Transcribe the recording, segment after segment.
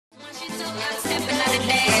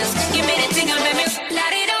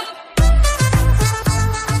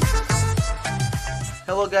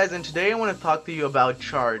Hello guys, and today I want to talk to you about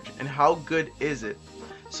charge and how good is it.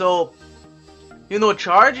 So,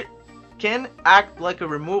 charge can act like a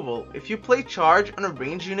removal. If you play charge on a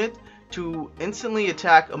range unit to instantly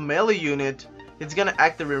attack a melee unit, it's gonna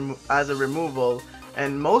act as a removal.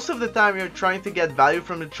 And most of the time you're trying to get value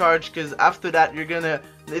from the charge, because after that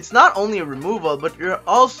it's not only a removal, but you're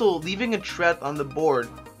also leaving a threat on the board.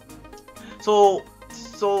 So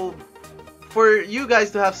for you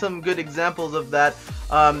guys to have some good examples of that,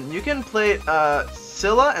 you can play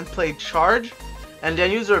Scylla and play charge, and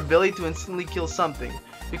then use her ability to instantly kill something.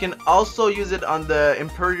 You can also use it on the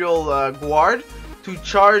Imperial Guard to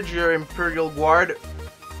charge your Imperial Guard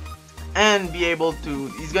and be able to,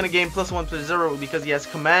 he's gonna gain +1/+0 because he has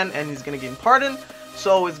command, and he's gonna gain pardon,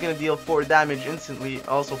 so it's gonna deal 4 damage instantly,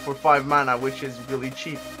 also for 5 mana, which is really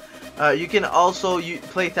cheap. You can also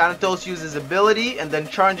play Thanatos, use his ability, and then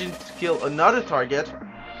charge him to kill another target.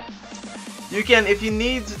 You can, if you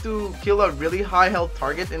need to kill a really high health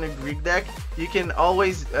target in a Greek deck, you can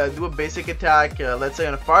always do a basic attack, let's say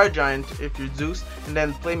on a Fire Giant if you're Zeus, and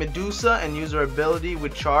then play Medusa and use her ability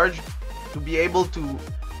with charge to be able to,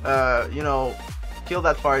 kill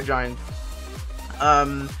that Fire Giant.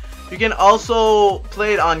 You can also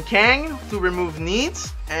play it on Kang to remove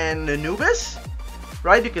needs and Anubis.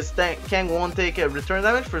 Right, because Kang won't take a return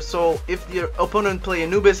damage so if your opponent play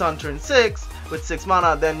Anubis on turn 6 with 6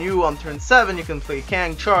 mana, then you on turn 7 you can play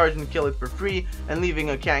Kang charge and kill it for free, and leaving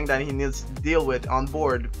a Kang that he needs to deal with on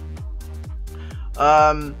board.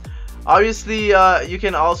 Obviously you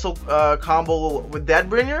can also combo with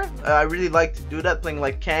Deadbringer. I really like to do that, playing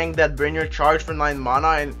like Kang, Deadbringer, charge for 9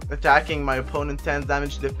 mana and attacking my opponent 10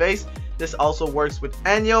 damage to the face. This also works with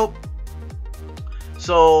Enyo.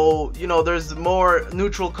 So, there's more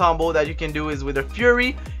neutral combo that you can do is with a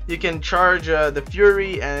Fury. You can charge the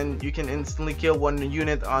Fury and you can instantly kill one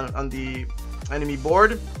unit on the enemy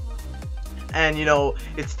board. And,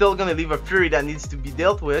 it's still going to leave a Fury that needs to be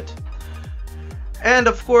dealt with. And,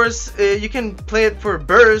 of course, you can play it for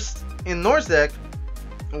Burst in Norse deck,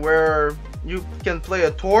 where you can play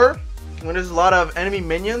a Tor when there's a lot of enemy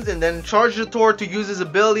minions, and then charge the Tor to use his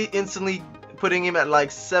ability, instantly putting him at like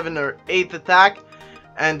 7th or 8th attack.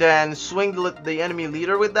 And then swing the enemy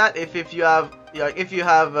leader with that. If you have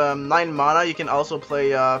 9 mana, you can also play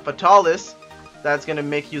Fatalis. That's gonna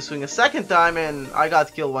make you swing a second time, and I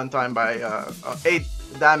got killed one time by 8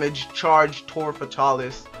 damage charge Tor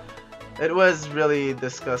Fatalis. It was really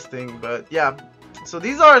disgusting, but yeah. So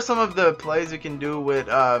these are some of the plays you can do with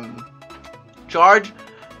charge,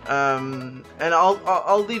 and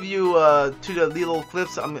I'll leave you to the little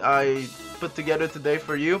clips I put together today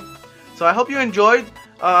for you. So I hope you enjoyed.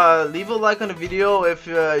 Leave a like on the video if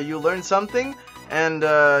you learned something, and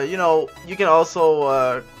you can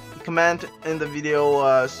also comment in the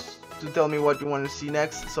video to tell me what you want to see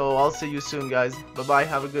next. So I'll see you soon, guys. Bye bye,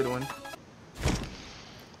 have a good one.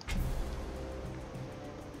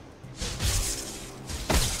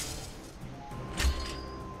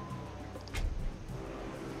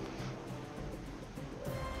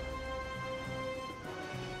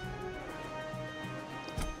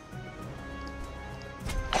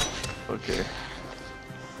 Okay.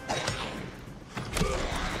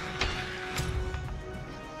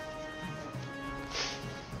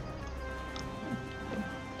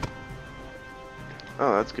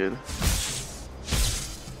 Oh, that's good.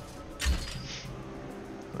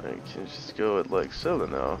 I can just go with like Scylla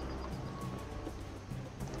now.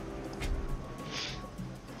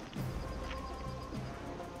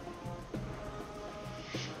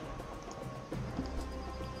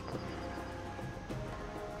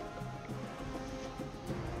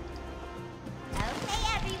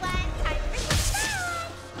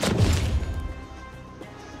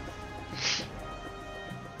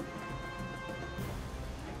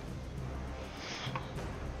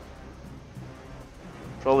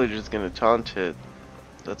 Probably just gonna taunt it.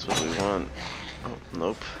 That's what we want. Oh,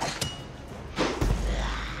 nope.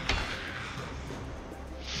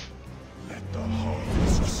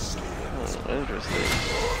 Oh, interesting.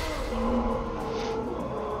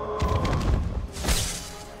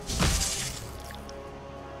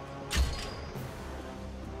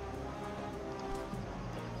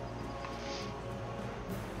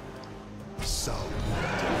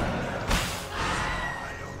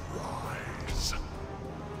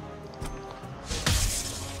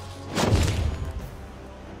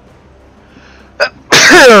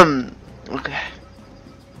 Okay.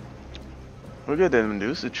 We'll get the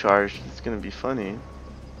Medusa charge. It's gonna be funny.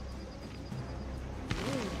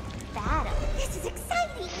 Battle. This is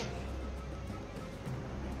exciting.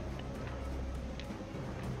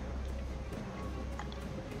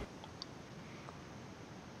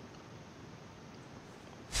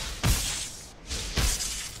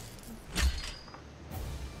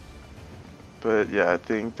 But yeah, I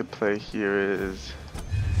think the play here is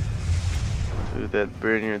do that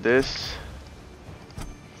Brinner this.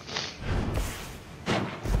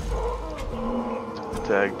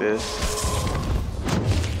 Attack this.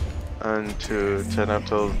 And to 10 up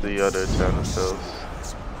tills the other 10 up tills.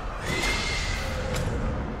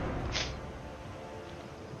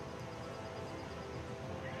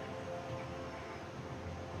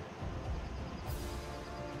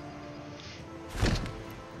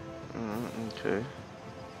 Okay.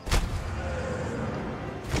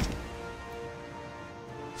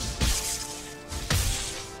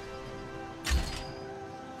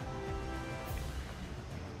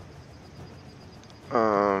 I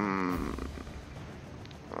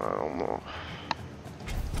don't know.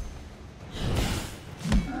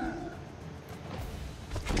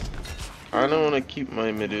 I don't want to keep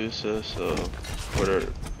my Medusa, so for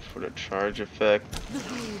the charge effect. The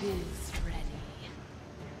food is ready.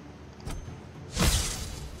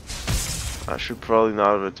 I should probably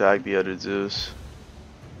not have attacked the other Zeus.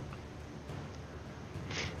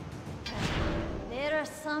 There are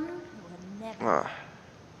some who will never. Ah.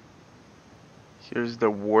 Here's the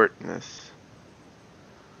wartness.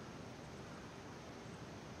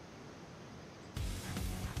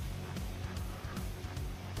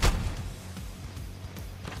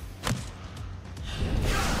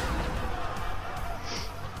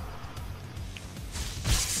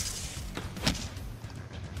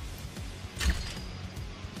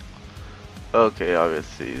 Okay,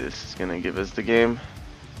 obviously this is gonna give us the game.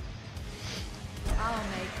 I'll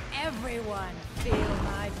make everyone feel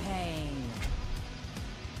my pain.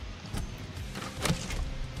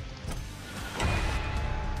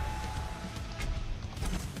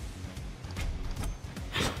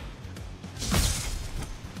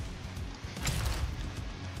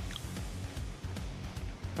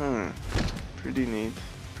 Pretty neat.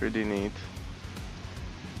 Pretty neat.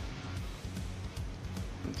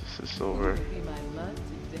 This is over. Be my luck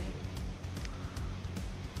today.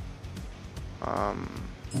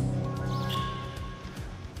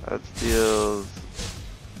 That deals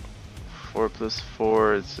 4 plus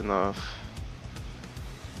 4, it's enough.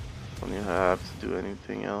 Don't even have to do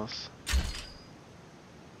anything else.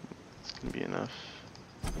 It's gonna be enough.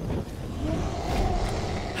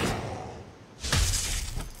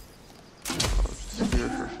 I'll just do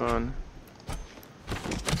it for fun.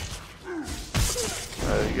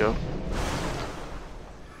 There you go.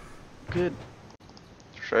 Good.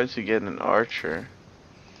 Try to get an archer.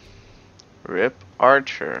 Rip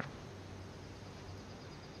archer.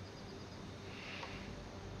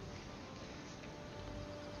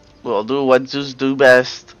 Well, do what Zeus do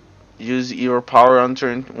best. Use your power on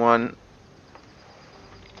turn 1.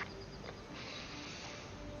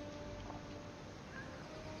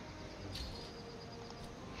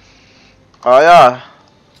 Oh yeah.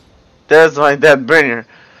 There's my dead bringer.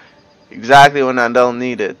 Exactly when I don't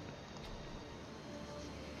need it.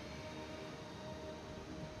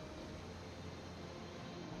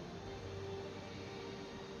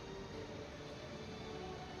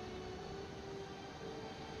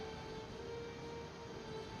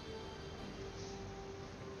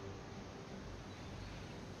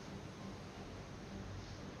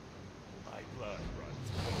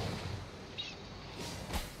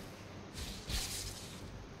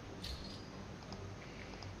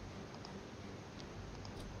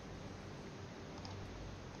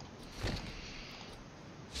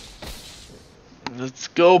 Let's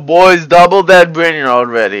go, boys. Double that bringer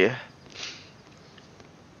already.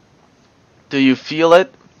 Do you feel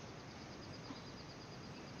it?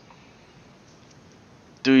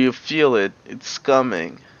 Do you feel it? It's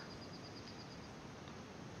coming.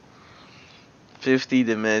 50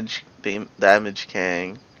 damage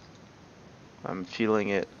Kang. I'm feeling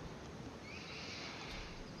it.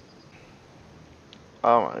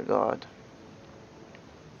 Oh my god.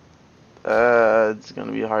 It's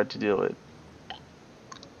gonna be hard to deal with.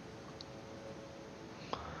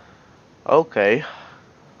 Okay.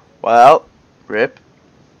 Well, rip.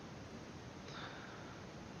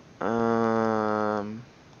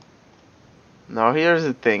 Now here's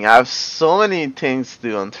the thing. I have so many things to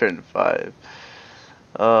do on turn 5.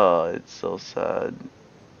 Oh, it's so sad.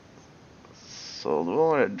 So do I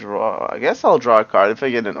want to draw? I guess I'll draw a card. If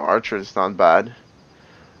I get an archer, it's not bad.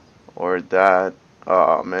 Or that.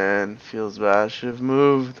 Oh man, feels bad. Should have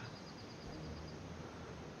moved.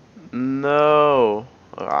 No.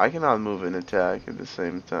 I cannot move and attack at the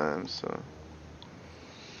same time, so.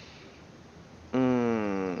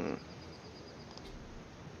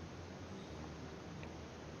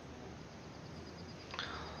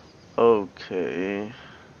 Okay.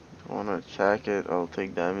 I want to Attack it, I'll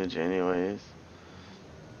take damage anyways.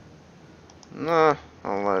 Nah,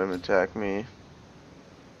 I'll let him attack me.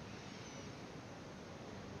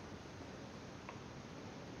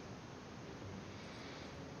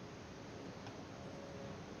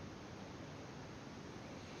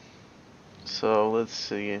 So let's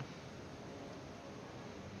see.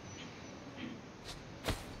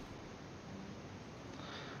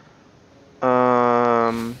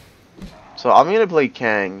 So I'm gonna play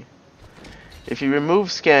Kang. If he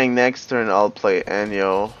removes Kang next turn, I'll play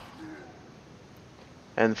Anyo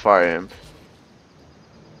and Fire Imp.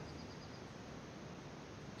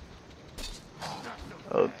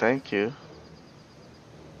 Oh, thank you.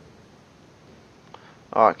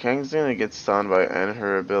 Oh, Kang's gonna get stunned by end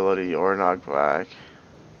her ability or knocked back,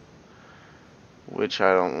 which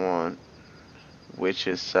I don't want, which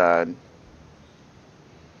is sad.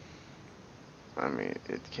 I mean,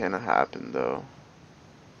 it can happen though.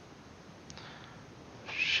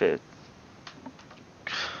 Shit.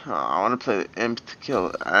 Oh, I want to play the Imp to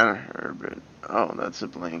kill Anher, but oh, that's a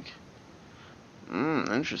blink.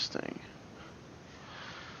 Interesting.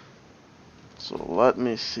 So let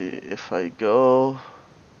me see if I go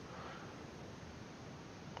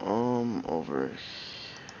over here.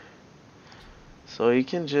 So you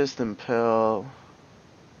can just impel,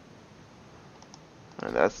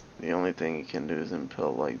 and that's the only thing you can do is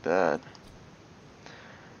impel like that.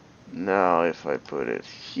 Now if I put it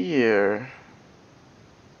here,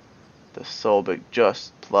 the Solbic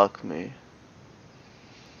just pluck me.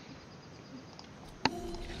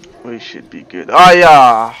 We should be good. Ah,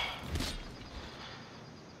 yeah!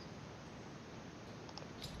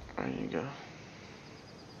 There you go.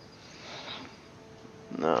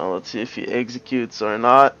 Now let's see if he executes or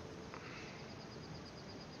not.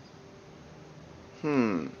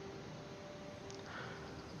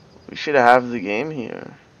 We should have the game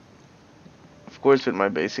here. Of course with my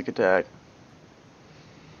basic attack.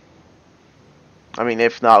 I mean,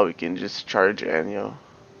 if not, we can just charge Anyo.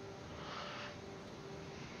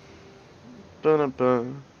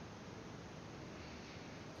 Come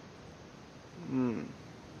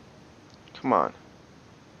on.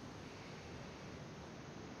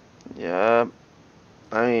 Yeah.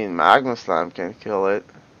 I mean, Magma Slam can kill it.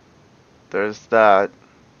 There's that.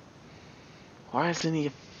 Why isn't he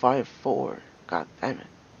a 5-4? God damn it.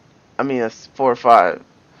 I mean, that's 4-5.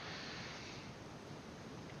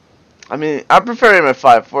 I mean, I prefer him at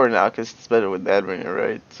 5-4 now because it's better with Deadbringer,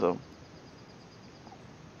 right? So.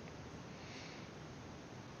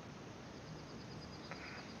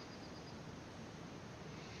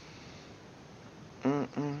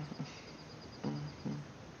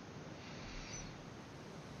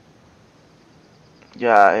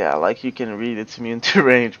 Yeah, like you can read it's immune to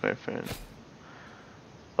range, my friend.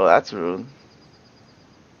 Oh, that's rude.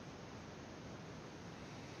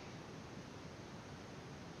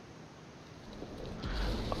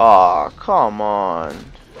 Aw, come on.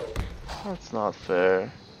 That's not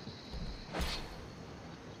fair.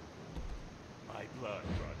 My blood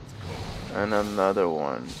runs cold. And another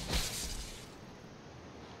one.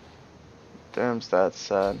 Damn, that's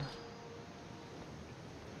sad.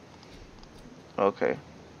 Okay.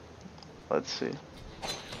 Let's see.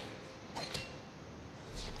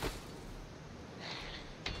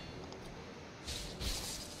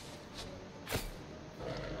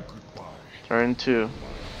 Turn 2.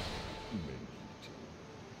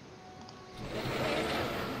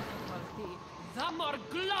 The more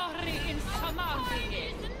glory in surmounting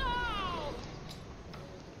it. No!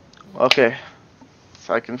 Okay.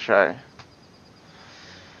 Second try.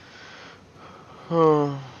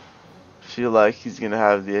 Feel like he's gonna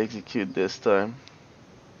have the execute this time.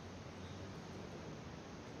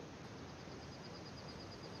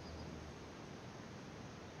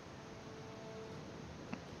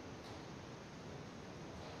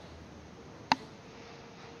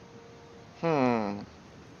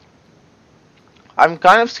 I'm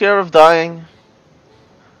kind of scared of dying.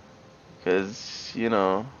 Because, you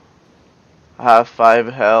know, I have 5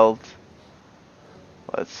 health.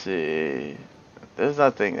 Let's see. There's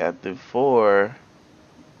nothing that do 4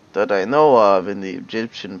 that I know of in the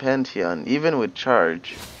Egyptian pantheon, even with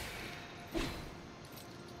charge.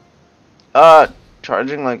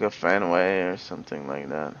 Charging like a Fenway or something like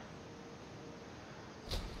that.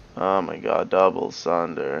 Oh my god, double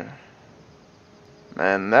Sunder.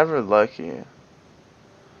 Man, never lucky.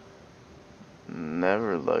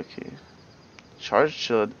 Never lucky. Charge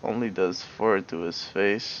shield only does 4 to his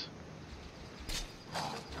face.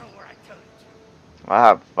 I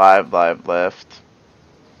have 5 life left.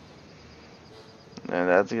 And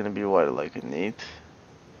that's gonna be what, like an 8?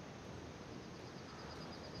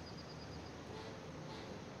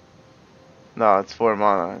 No, it's 4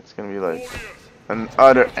 mana. It's gonna be like an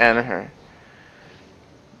other and her.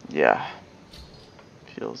 Yeah.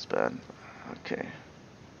 Feels bad. Okay.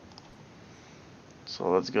 So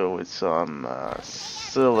let's go with some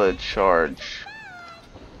Scylla charge.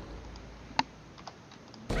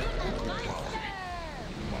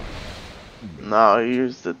 Now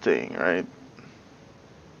here's the thing, right?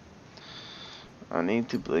 I need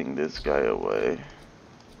to blink this guy away.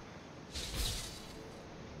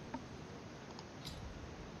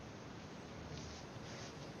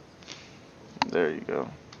 There you go.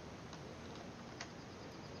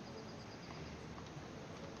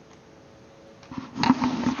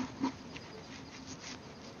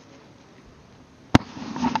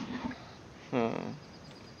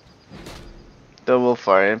 Double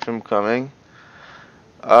fire from coming.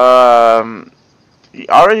 He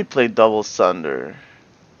already played double Sunder.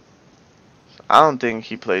 I don't think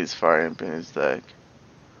he plays Fire Imp in his deck.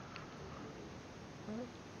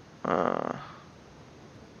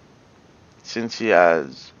 Since he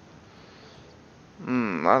has, I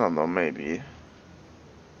don't know, maybe.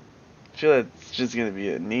 I feel like it's just gonna be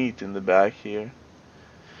a neat in the back here.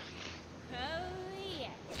 Oh,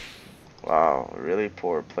 yes. Wow, really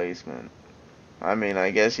poor placement. I mean,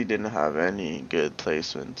 I guess he didn't have any good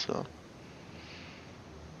placement, so.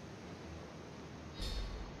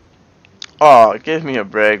 Oh, give me a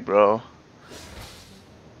break, bro.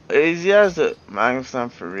 He has the Magnum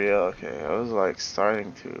for real. Okay, I was like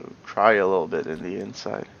starting to cry a little bit in the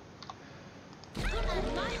inside.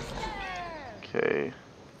 Okay.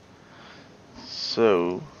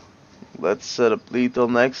 So, let's set up lethal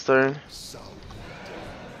next turn.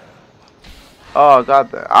 Oh, I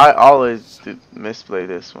got that. I always misplay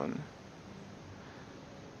this one.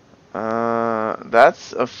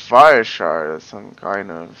 That's a fire shard of some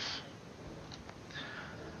kind of.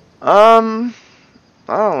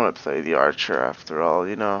 I don't want to play the archer after all,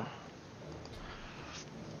 you know.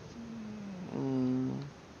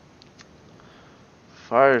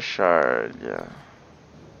 Fire shard, yeah.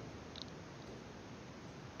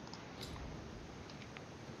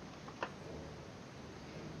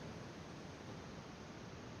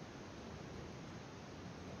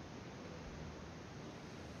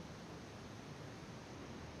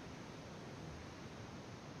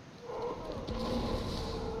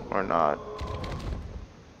 Or not.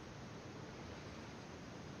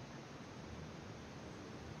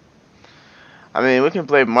 I mean, we can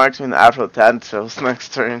play marksman after Tantos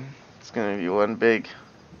next turn. It's gonna be one big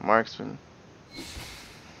marksman.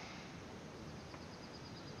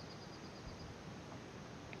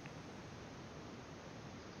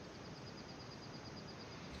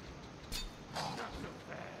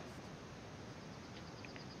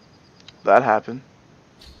 That happened.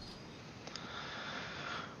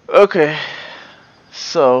 Okay,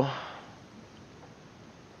 so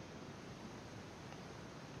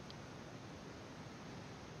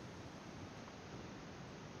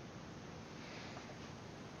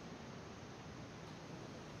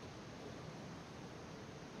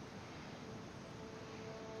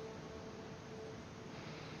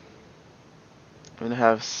we're gonna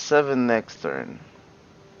have 7 next turn.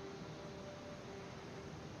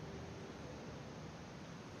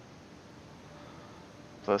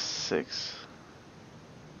 Plus 6.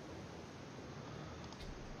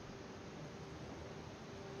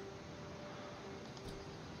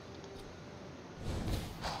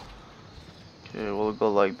 Okay, we'll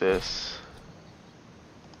go like this.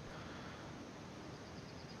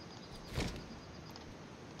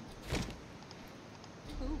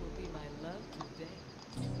 Who will be my love today?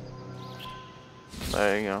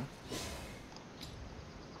 There you go.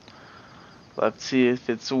 Let's see if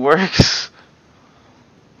it works.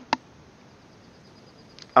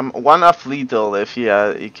 I'm one off lethal if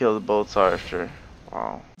he killed both archer.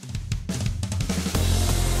 Wow.